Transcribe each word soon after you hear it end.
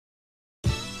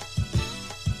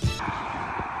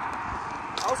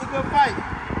was a good fight.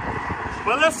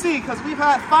 But let's see, because we've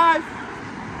had 5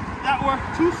 that were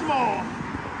too small.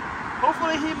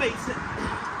 Hopefully he makes it.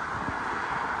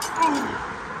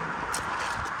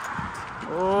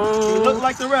 Oh. He looked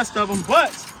like the rest of them,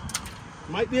 but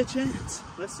might be a chance.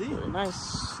 Let's see. Very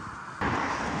nice.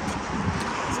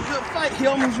 It's a good fight. He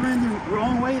almost ran the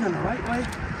wrong way and the right way.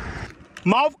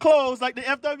 Mouth closed, like the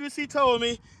FWC told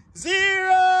me.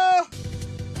 0,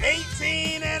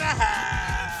 18 and a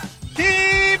half.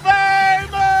 Keeper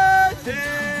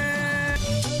Mutton.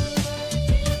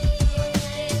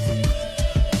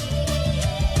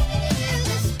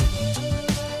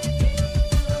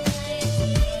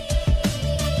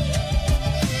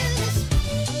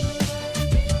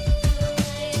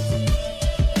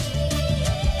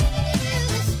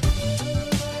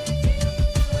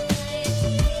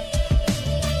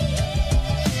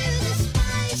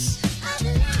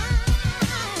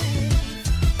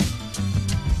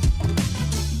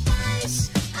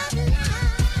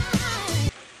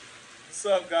 What's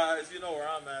up, guys? You know where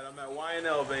I'm at. I'm at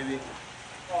YNL, baby.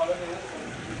 Oh, look at this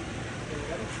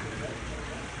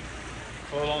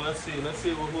one. Hold on, let's see. Let's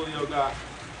see what Julio got.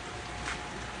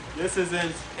 This is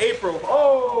in April.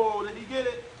 Oh, did he get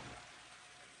it?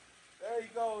 There he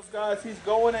goes, guys. He's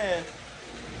going in.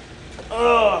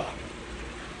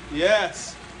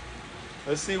 Yes.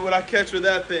 Let's see what I catch with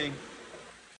that thing.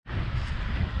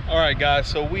 All right, guys.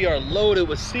 So we are loaded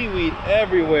with seaweed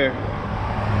everywhere.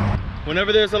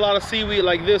 Whenever there's a lot of seaweed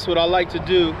like this, what I like to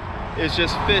do is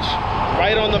just fish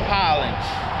right on the pilings.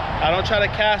 I don't try to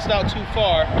cast out too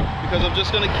far because I'm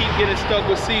just gonna keep getting stuck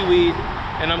with seaweed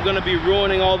and I'm gonna be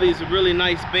ruining all these really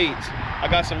nice baits. I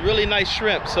got some really nice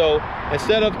shrimp, so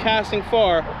instead of casting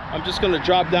far, I'm just gonna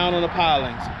drop down on the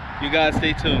pilings. You guys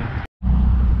stay tuned.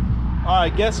 All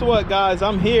right, guess what, guys?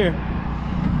 I'm here.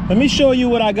 Let me show you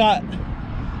what I got.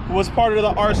 It was part of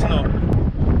the arsenal.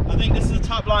 I think this is a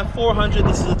top line 400.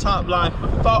 This is a top line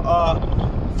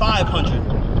 500.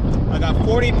 I got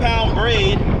 40-pound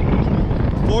braid,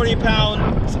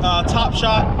 40-pound top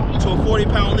shot to a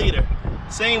 40-pound leader.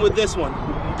 Same with this one.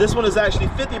 This one is actually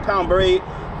 50-pound braid,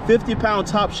 50-pound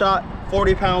top shot,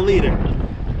 40-pound leader.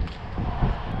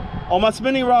 On my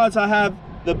spinning rods, I have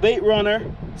the Bait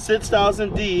Runner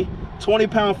 6000D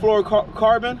 20-pound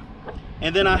fluorocarbon,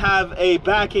 and then I have a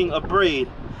backing of braid.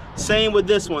 Same with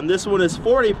this one. This one is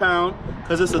 40-pound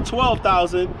because it's a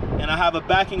 12,000 and I have a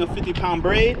backing of 50-pound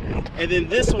braid. And then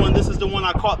this one, this is the one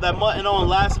I caught that mutton on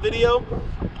last video.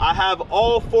 I have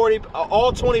all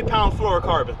 20-pound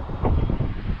fluorocarbon.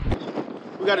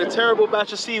 We got a terrible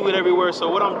batch of seaweed everywhere, so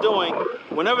what I'm doing,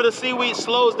 whenever the seaweed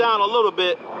slows down a little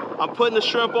bit, I'm putting the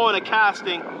shrimp on and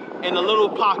casting in the little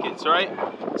pockets, right?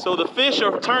 So the fish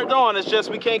are turned on, it's just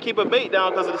we can't keep a bait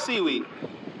down because of the seaweed.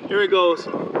 Here it goes.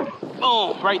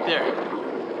 Boom, right there.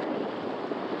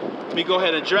 Let me go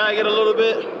ahead and drag it a little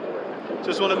bit.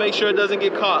 Just want to make sure it doesn't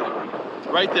get caught.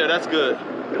 Right there, that's good.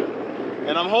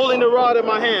 And I'm holding the rod in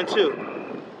my hand too.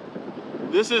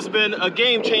 This has been a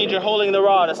game changer, holding the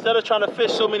rod. Instead of trying to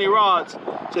fish so many rods,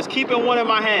 just keeping one in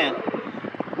my hand.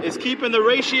 It's keeping the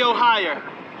ratio higher.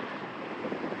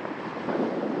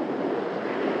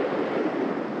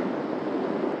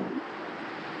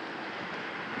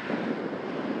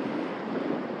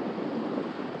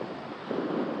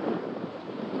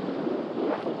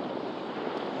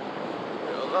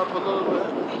 Up a little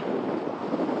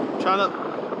bit. Trying to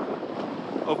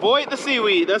avoid the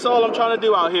seaweed. That's all I'm trying to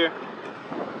do out here.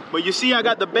 But you see I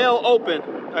got the bell open.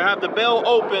 I have the bell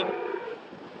open,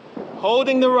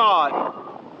 holding the rod.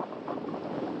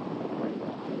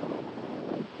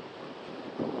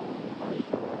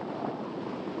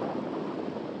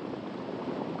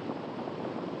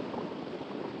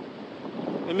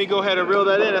 Let me go ahead and reel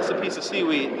that in. That's a piece of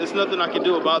seaweed. There's nothing I can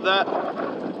do about that.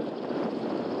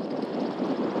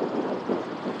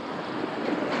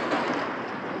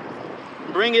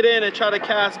 Bring it in and try to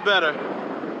cast better.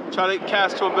 Try to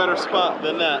cast to a better spot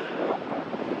than that.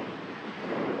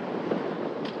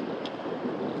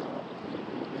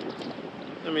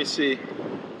 Let me see.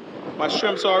 My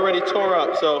shrimp's already tore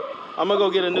up, so I'm gonna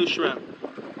go get a new shrimp.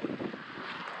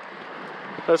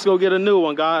 Let's go get a new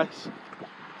one, guys.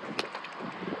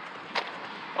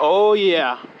 Oh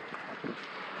yeah.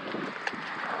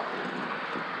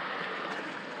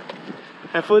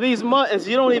 And for these muttons,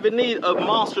 you don't even need a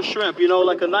monster shrimp, you know,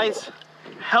 like a nice,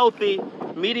 healthy,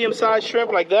 medium-sized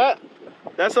shrimp like that.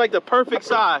 That's like the perfect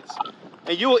size.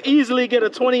 And you will easily get a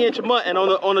 20-inch mutton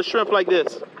on a shrimp like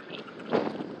this.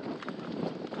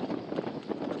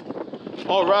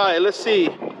 All right, let's see.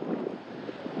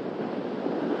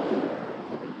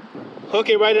 Hook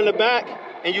it right in the back,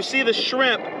 and you see the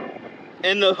shrimp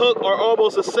and the hook are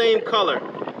almost the same color.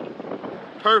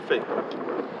 Perfect.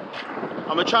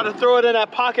 I'm gonna try to throw it in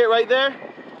that pocket right there,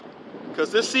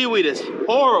 because this seaweed is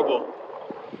horrible.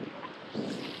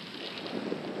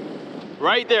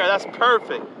 Right there, that's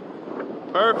perfect.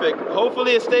 Perfect.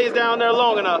 Hopefully it stays down there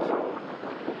long enough.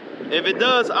 If it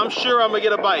does, I'm sure I'm gonna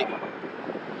get a bite.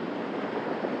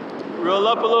 Reel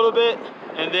up a little bit,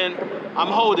 and then I'm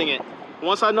holding it.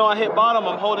 Once I know I hit bottom,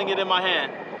 I'm holding it in my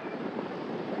hand.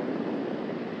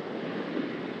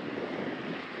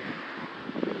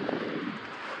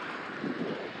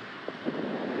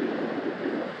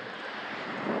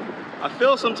 I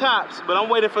feel some taps, but I'm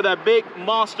waiting for that big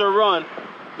monster run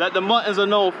that the muttons are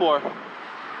known for.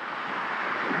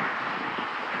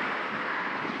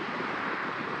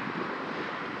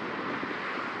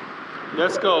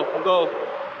 Let's go, go.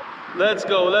 Let's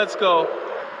go, let's go.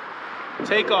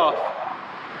 Take off.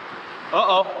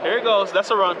 Uh-oh, here it goes, that's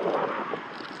a run.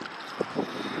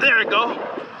 There it go.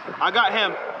 I got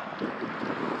him.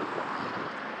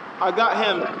 I got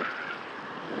him.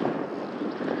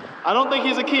 I don't think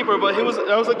he's a keeper, but that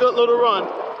was a good little run.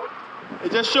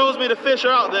 It just shows me the fish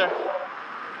are out there.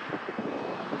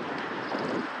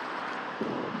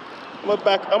 I'm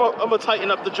gonna tighten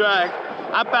up the drag.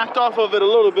 I backed off of it a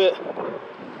little bit.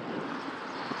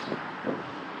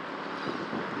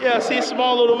 Yeah, see,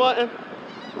 small little mutton.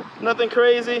 Nothing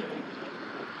crazy.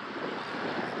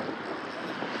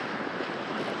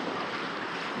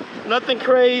 Nothing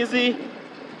crazy.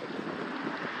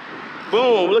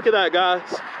 Boom, look at that,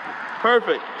 guys.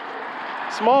 Perfect.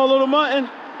 Small little mutton.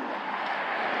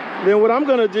 Then what I'm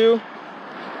gonna do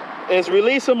is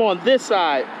release him on this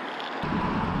side.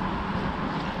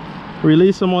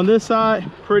 Release him on this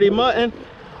side. Pretty mutton.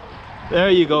 There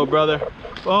you go, brother.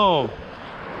 Boom.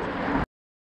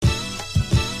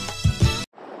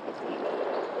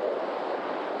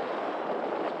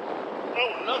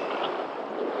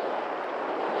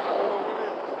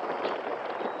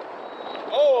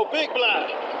 Oh, big black.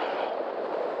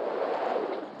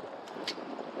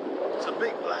 It's a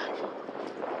big black.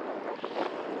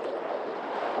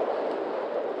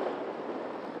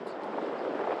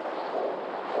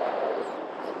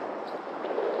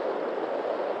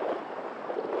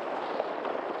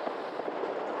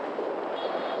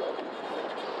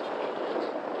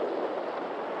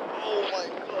 Oh my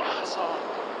God, I saw him.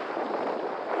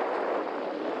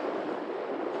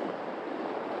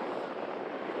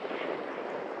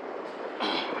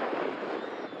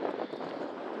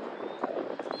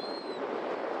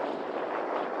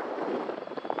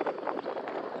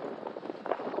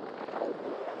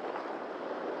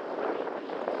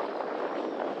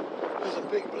 There's a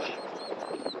big black.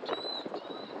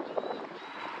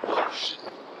 Oh shit.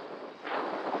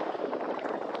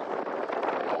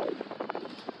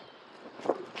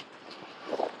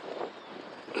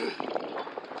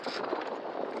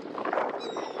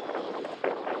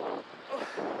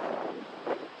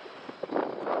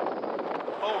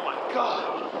 Oh my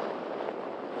God.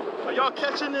 Are y'all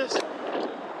catching this?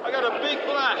 I got a big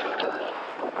black.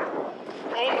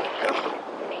 Oh my God.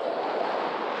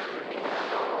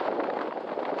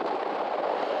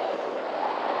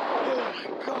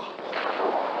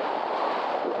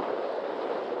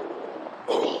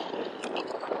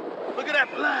 Look at that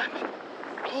black.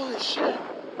 Holy shit.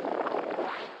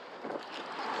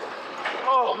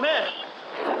 Oh man.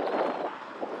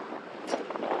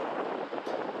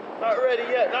 Not ready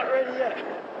yet, not ready yet.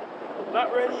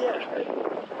 Not ready yet.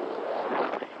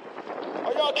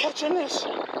 Are y'all catching this?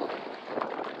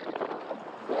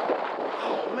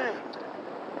 Oh man.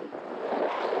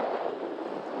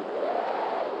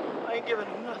 I ain't giving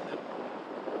him nothing.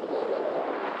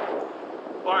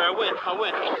 All right, I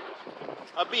win.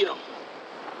 I beat him.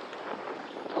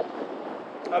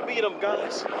 I beat him,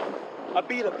 guys. I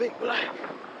beat a big black.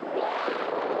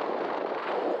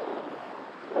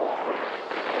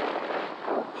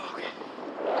 Okay.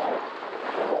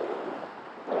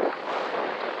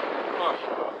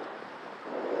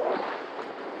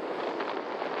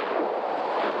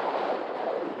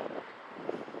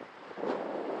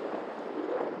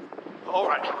 All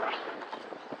right.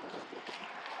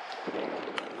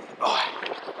 All right.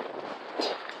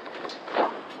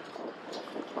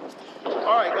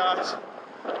 All right, guys.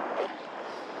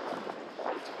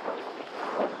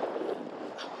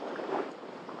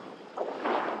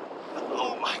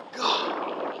 Oh my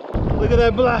God. Look at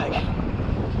that black.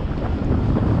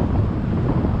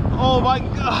 Oh my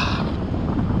God.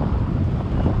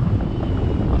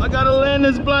 I gotta land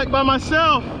this black by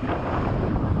myself.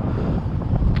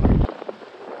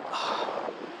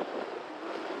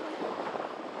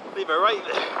 Leave it right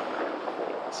there.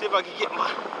 See if I can get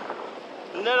my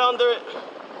net under it.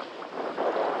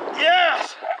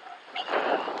 Yes!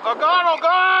 Oh God, oh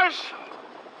gosh.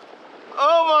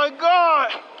 Oh my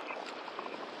God.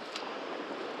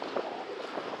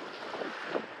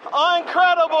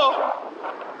 Incredible.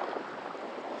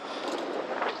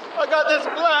 I got this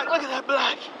black. Look at that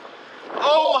black.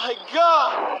 Oh my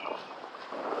God.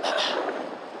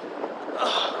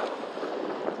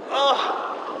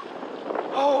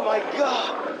 Oh my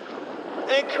God.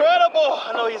 Incredible.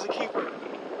 I know he's a keeper.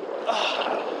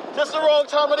 Just the wrong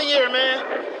time of the year, man.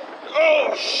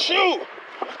 Oh, shoot.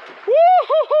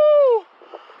 Woo-hoo-hoo.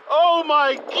 Oh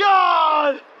my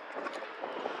God.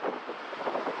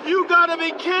 You gotta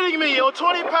be kidding me. Yo,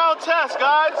 20-pound test,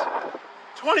 guys.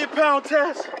 20-pound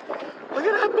test. Look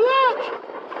at that black.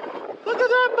 Look at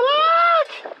that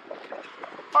black.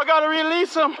 I gotta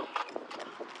release him.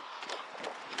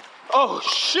 Oh,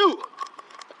 shoot.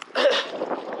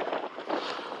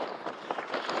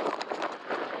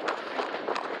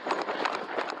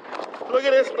 Look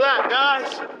at this black,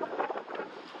 guys.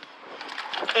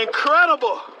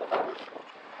 Incredible.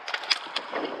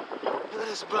 Look at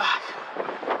this black.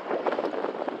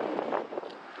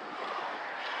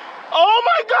 Oh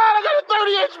my God, I got a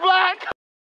 30-inch black.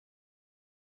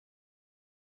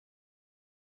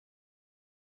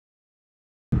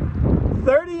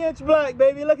 "30-inch black,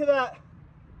 baby, look at that."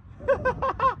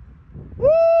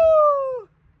 Woo!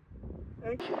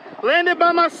 Landed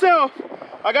by myself.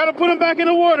 I gotta put him back in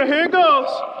the water. Here it goes.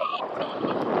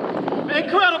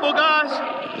 Incredible, guys.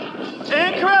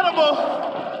 Incredible.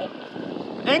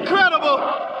 Incredible.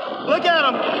 Look at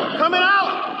him. Coming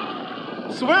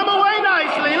out. Swim away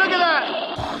nicely.